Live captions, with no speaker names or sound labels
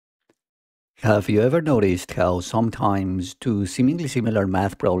Have you ever noticed how sometimes two seemingly similar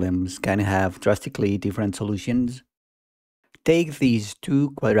math problems can have drastically different solutions? Take these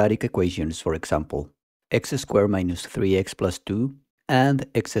two quadratic equations, for example, x squared minus 3x plus 2 and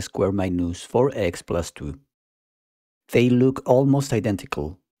x squared minus 4x plus 2. They look almost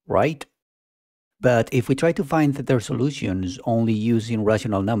identical, right? But if we try to find their solutions only using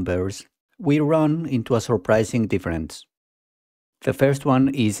rational numbers, we run into a surprising difference. The first one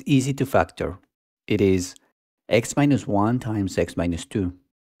is easy to factor. It is x minus 1 times x minus 2.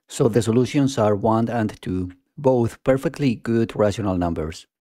 So the solutions are 1 and 2, both perfectly good rational numbers.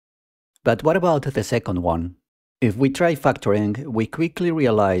 But what about the second one? If we try factoring, we quickly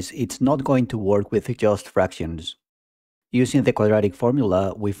realize it's not going to work with just fractions. Using the quadratic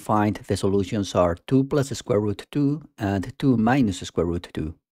formula, we find the solutions are 2 plus square root 2 and 2 minus square root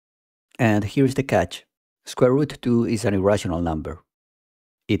 2. And here's the catch. Square root 2 is an irrational number.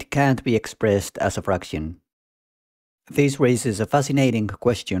 It can't be expressed as a fraction. This raises a fascinating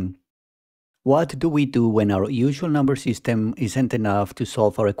question. What do we do when our usual number system isn't enough to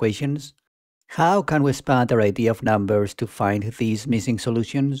solve our equations? How can we expand our idea of numbers to find these missing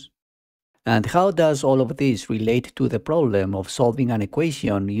solutions? And how does all of this relate to the problem of solving an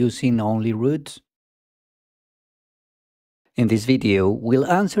equation using only roots? In this video, we'll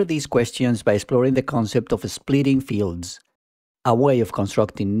answer these questions by exploring the concept of splitting fields, a way of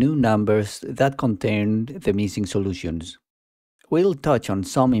constructing new numbers that contain the missing solutions. We'll touch on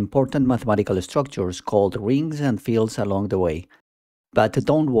some important mathematical structures called rings and fields along the way. But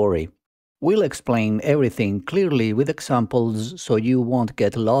don't worry, we'll explain everything clearly with examples so you won't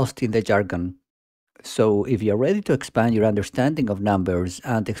get lost in the jargon. So if you're ready to expand your understanding of numbers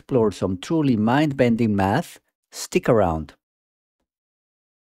and explore some truly mind-bending math, stick around.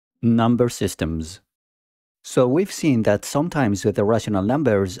 Number systems. So we've seen that sometimes the rational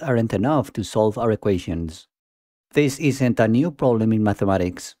numbers aren't enough to solve our equations. This isn't a new problem in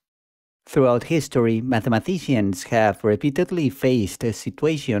mathematics. Throughout history, mathematicians have repeatedly faced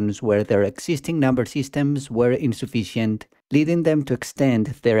situations where their existing number systems were insufficient, leading them to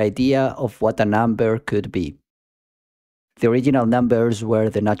extend their idea of what a number could be. The original numbers were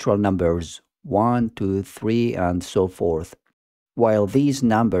the natural numbers, 1, 2, 3, and so forth. While these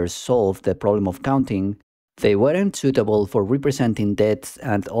numbers solved the problem of counting, they weren't suitable for representing debts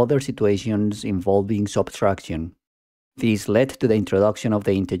and other situations involving subtraction. This led to the introduction of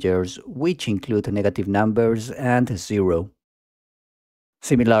the integers, which include negative numbers and 0.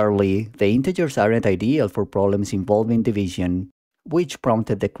 Similarly, the integers aren't ideal for problems involving division, which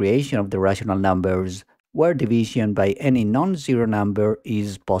prompted the creation of the rational numbers, where division by any non-zero number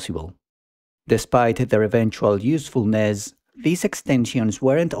is possible. Despite their eventual usefulness, these extensions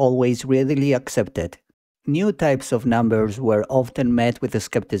weren't always readily accepted. New types of numbers were often met with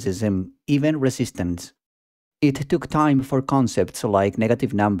skepticism, even resistance. It took time for concepts like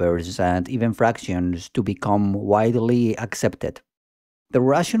negative numbers and even fractions to become widely accepted. The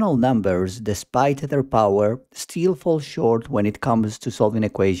rational numbers, despite their power, still fall short when it comes to solving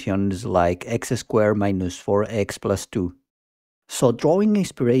equations like x squared minus 4x plus 2. So drawing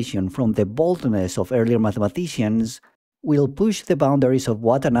inspiration from the boldness of earlier mathematicians, we'll push the boundaries of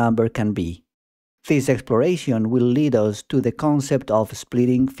what a number can be. This exploration will lead us to the concept of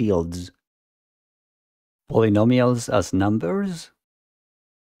splitting fields. Polynomials as numbers?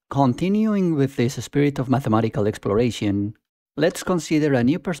 Continuing with this spirit of mathematical exploration, let's consider a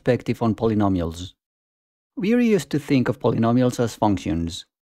new perspective on polynomials. We're used to think of polynomials as functions,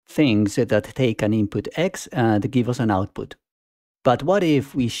 things that take an input x and give us an output. But what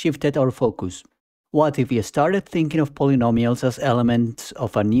if we shifted our focus? What if we started thinking of polynomials as elements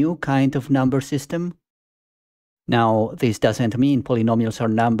of a new kind of number system? Now, this doesn't mean polynomials are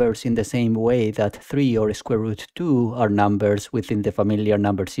numbers in the same way that 3 or square root 2 are numbers within the familiar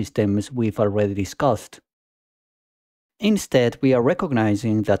number systems we've already discussed. Instead, we are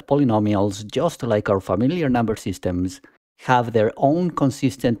recognizing that polynomials, just like our familiar number systems, have their own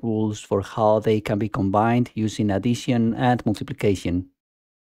consistent rules for how they can be combined using addition and multiplication.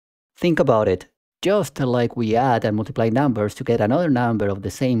 Think about it. Just like we add and multiply numbers to get another number of the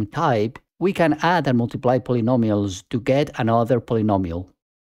same type, we can add and multiply polynomials to get another polynomial.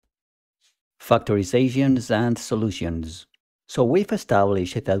 Factorizations and solutions. So we've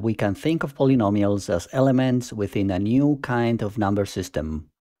established that we can think of polynomials as elements within a new kind of number system,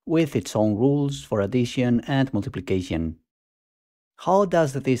 with its own rules for addition and multiplication. How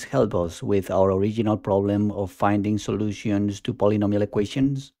does this help us with our original problem of finding solutions to polynomial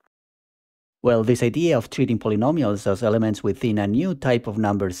equations? Well, this idea of treating polynomials as elements within a new type of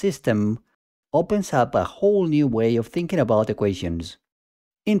number system opens up a whole new way of thinking about equations.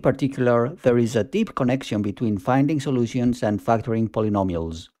 In particular, there is a deep connection between finding solutions and factoring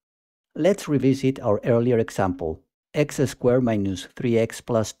polynomials. Let's revisit our earlier example, x squared minus 3x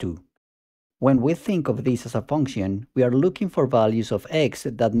plus 2. When we think of this as a function, we are looking for values of x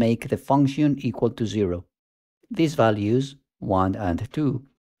that make the function equal to 0. These values, 1 and 2,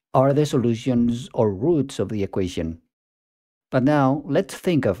 are the solutions or roots of the equation. But now, let's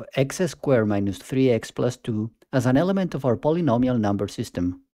think of x squared minus 3x plus 2 as an element of our polynomial number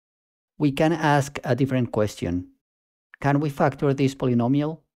system. We can ask a different question. Can we factor this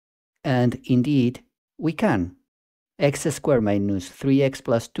polynomial? And indeed, we can. X squared minus 3x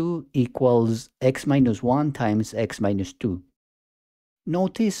plus 2 equals x minus 1 times x minus 2.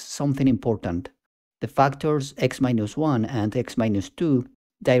 Notice something important. The factors x minus 1 and x minus 2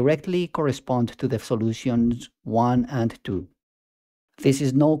 directly correspond to the solutions 1 and 2. This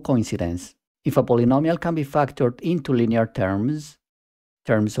is no coincidence. If a polynomial can be factored into linear terms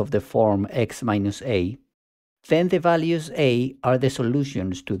of the form x minus a, then the values a are the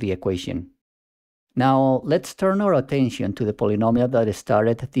solutions to the equation. Now, let's turn our attention to the polynomial that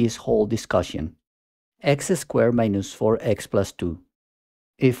started this whole discussion, x squared minus 4x plus 2.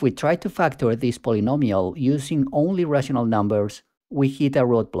 If we try to factor this polynomial using only rational numbers, we hit a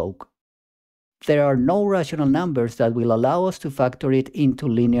roadblock. There are no rational numbers that will allow us to factor it into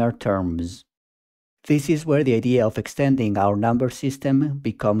linear terms. This is where the idea of extending our number system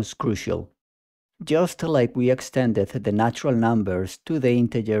becomes crucial. Just like we extended the natural numbers to the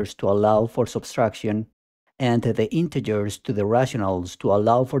integers to allow for subtraction, and the integers to the rationals to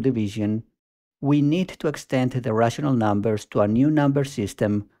allow for division, we need to extend the rational numbers to a new number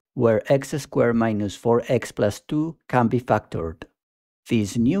system where x squared minus 4x plus 2 can be factored.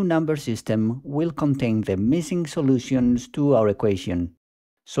 This new number system will contain the missing solutions to our equation,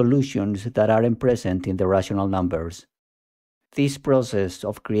 solutions that aren't present in the rational numbers. This process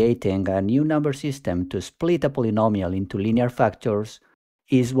of creating a new number system to split a polynomial into linear factors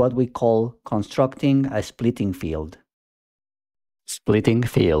is what we call constructing a splitting field. Splitting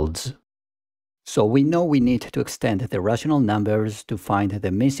fields. So we know we need to extend the rational numbers to find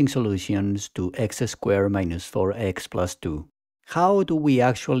the missing solutions to x squared minus 4x plus 2. How do we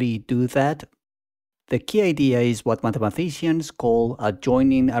actually do that? The key idea is what mathematicians call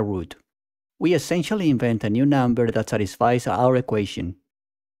adjoining a root. We essentially invent a new number that satisfies our equation.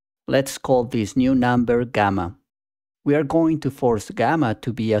 Let's call this new number gamma. We are going to force gamma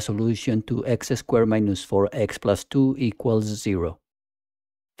to be a solution to x squared minus 4x plus 2 equals 0.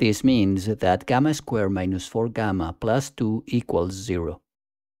 This means that gamma squared minus 4 gamma plus 2 equals 0.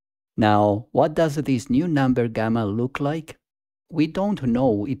 Now, what does this new number gamma look like? We don't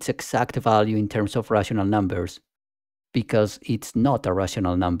know its exact value in terms of rational numbers, because it's not a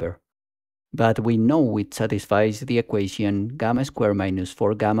rational number. But we know it satisfies the equation gamma squared minus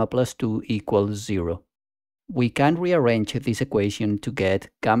 4 gamma plus 2 equals 0. We can rearrange this equation to get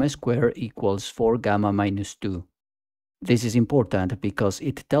gamma squared equals 4 gamma minus 2. This is important because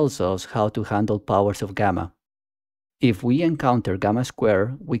it tells us how to handle powers of gamma. If we encounter gamma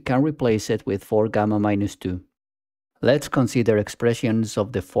squared, we can replace it with 4 gamma minus 2. Let's consider expressions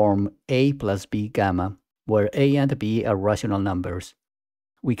of the form a plus b gamma, where a and b are rational numbers.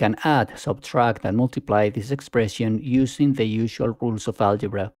 We can add, subtract, and multiply this expression using the usual rules of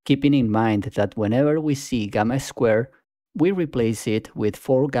algebra, keeping in mind that whenever we see gamma squared, we replace it with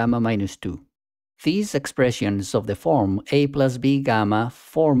 4 gamma minus 2. These expressions of the form a plus b gamma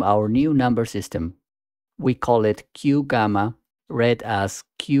form our new number system. We call it q gamma, read as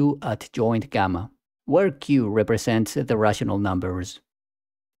q adjoint gamma, where q represents the rational numbers.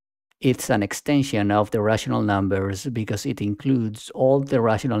 It's an extension of the rational numbers because it includes all the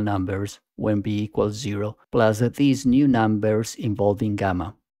rational numbers when b equals 0, plus these new numbers involving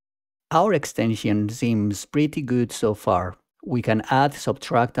gamma. Our extension seems pretty good so far. We can add,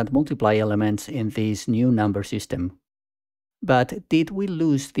 subtract, and multiply elements in this new number system. But did we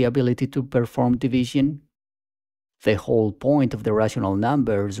lose the ability to perform division? The whole point of the rational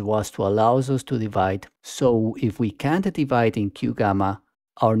numbers was to allow us to divide, so if we can't divide in q gamma,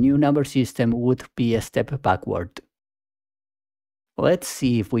 our new number system would be a step backward. Let's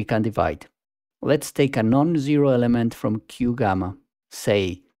see if we can divide. Let's take a non-zero element from q gamma,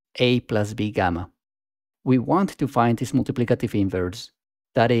 say a plus b gamma. We want to find its multiplicative inverse,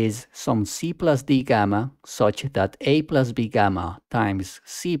 that is, some c plus d gamma such that a plus b gamma times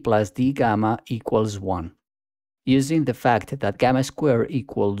c plus d gamma equals 1. Using the fact that gamma squared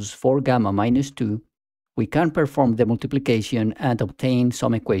equals 4 gamma minus 2, we can perform the multiplication and obtain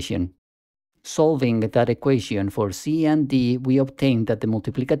some equation. Solving that equation for c and d, we obtain that the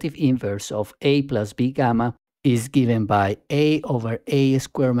multiplicative inverse of a plus b gamma is given by a over a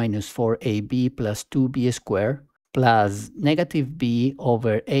squared minus 4ab plus 2b squared plus negative b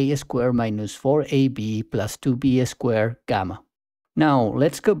over a squared minus 4ab plus 2b squared gamma. Now,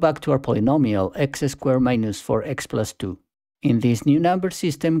 let's go back to our polynomial x squared minus 4x plus 2. In this new number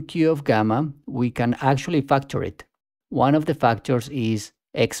system q of gamma, we can actually factor it. One of the factors is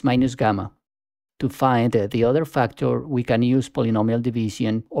x minus gamma. To find the other factor, we can use polynomial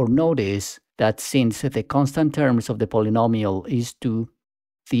division, or notice that since the constant terms of the polynomial is 2,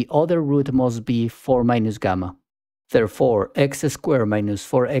 the other root must be 4 minus gamma. Therefore, x squared minus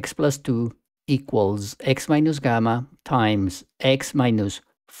 4x plus 2 equals x minus gamma times x minus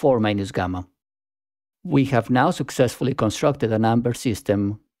 4 minus gamma. We have now successfully constructed a number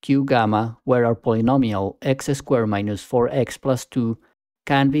system q gamma where our polynomial x squared minus 4x plus 2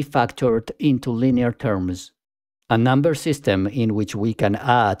 can be factored into linear terms. A number system in which we can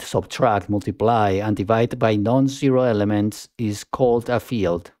add, subtract, multiply, and divide by non-zero elements is called a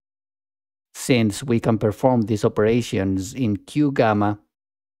field. Since we can perform these operations in q gamma,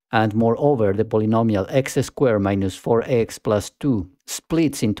 and moreover the polynomial x squared minus 4x plus 2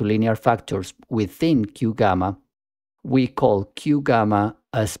 splits into linear factors within q gamma, we call q gamma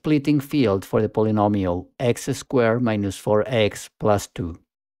a splitting field for the polynomial x squared minus 4x plus 2.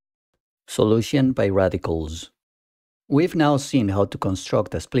 Solution by radicals. We've now seen how to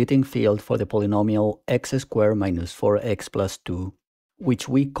construct a splitting field for the polynomial x squared minus 4x plus 2, which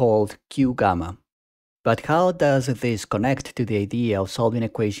we called q gamma. But how does this connect to the idea of solving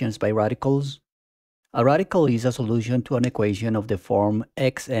equations by radicals? A radical is a solution to an equation of the form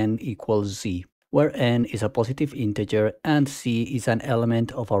xn equals z, where n is a positive integer and z is an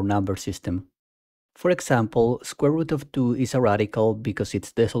element of our number system. For example, square root of 2 is a radical because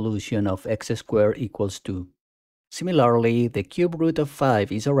it's the solution of x squared equals 2. Similarly, the cube root of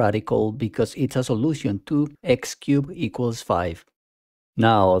 5 is a radical because it's a solution to x cubed equals 5.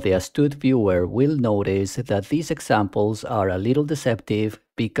 Now, the astute viewer will notice that these examples are a little deceptive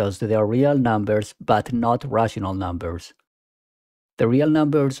because they are real numbers but not rational numbers. The real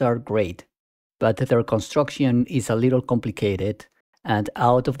numbers are great, but their construction is a little complicated and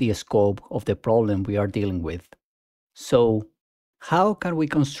out of the scope of the problem we are dealing with. So, how can we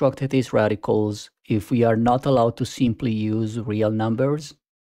construct these radicals if we are not allowed to simply use real numbers?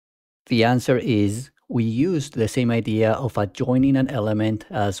 The answer is, we used the same idea of adjoining an element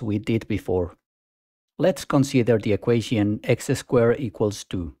as we did before. Let's consider the equation x squared equals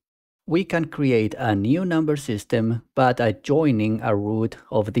 2. We can create a new number system by adjoining a root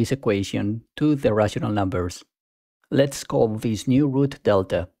of this equation to the rational numbers. Let's call this new root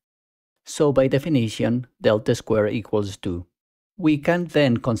delta. So by definition, delta squared equals 2. We can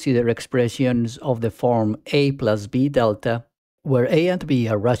then consider expressions of the form a plus b delta, where a and b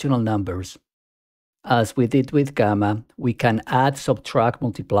are rational numbers. As we did with gamma, we can add, subtract,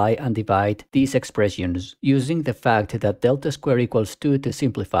 multiply, and divide these expressions using the fact that delta squared equals 2 to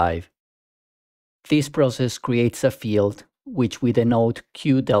simplify. This process creates a field which we denote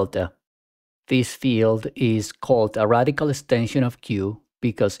q delta. This field is called a radical extension of q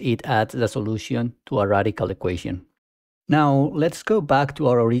because it adds the solution to a radical equation. Now let's go back to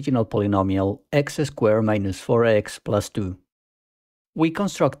our original polynomial x squared minus 4x plus 2. We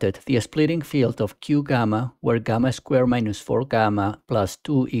constructed the splitting field of q gamma where gamma squared minus 4 gamma plus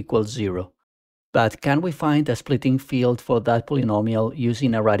 2 equals 0. But can we find a splitting field for that polynomial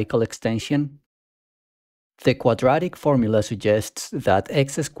using a radical extension? The quadratic formula suggests that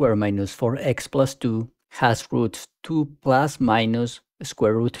x squared minus 4x plus 2 has roots 2 plus minus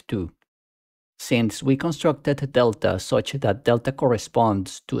square root 2. Since we constructed delta such that delta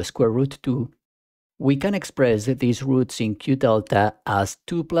corresponds to square root 2, we can express these roots in q delta as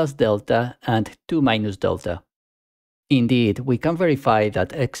 2 plus delta and 2 minus delta. Indeed, we can verify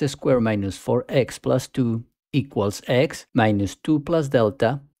that x squared minus 4x plus 2 equals x minus 2 plus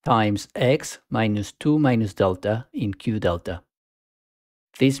delta times x minus 2 minus delta in q delta.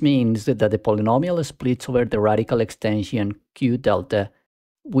 This means that the polynomial splits over the radical extension q delta,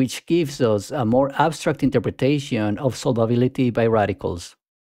 which gives us a more abstract interpretation of solvability by radicals.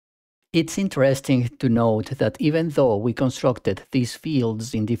 It's interesting to note that even though we constructed these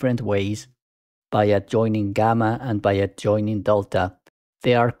fields in different ways, by adjoining gamma and by adjoining delta,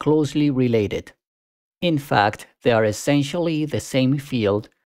 they are closely related. In fact, they are essentially the same field,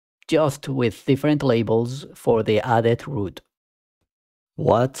 just with different labels for the added root.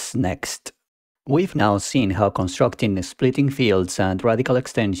 What's next? We've now seen how constructing splitting fields and radical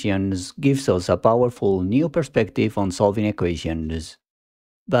extensions gives us a powerful new perspective on solving equations.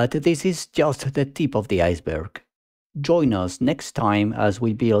 But this is just the tip of the iceberg. Join us next time as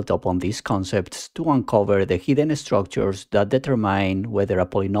we build upon these concepts to uncover the hidden structures that determine whether a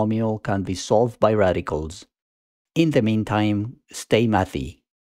polynomial can be solved by radicals. In the meantime, stay mathy.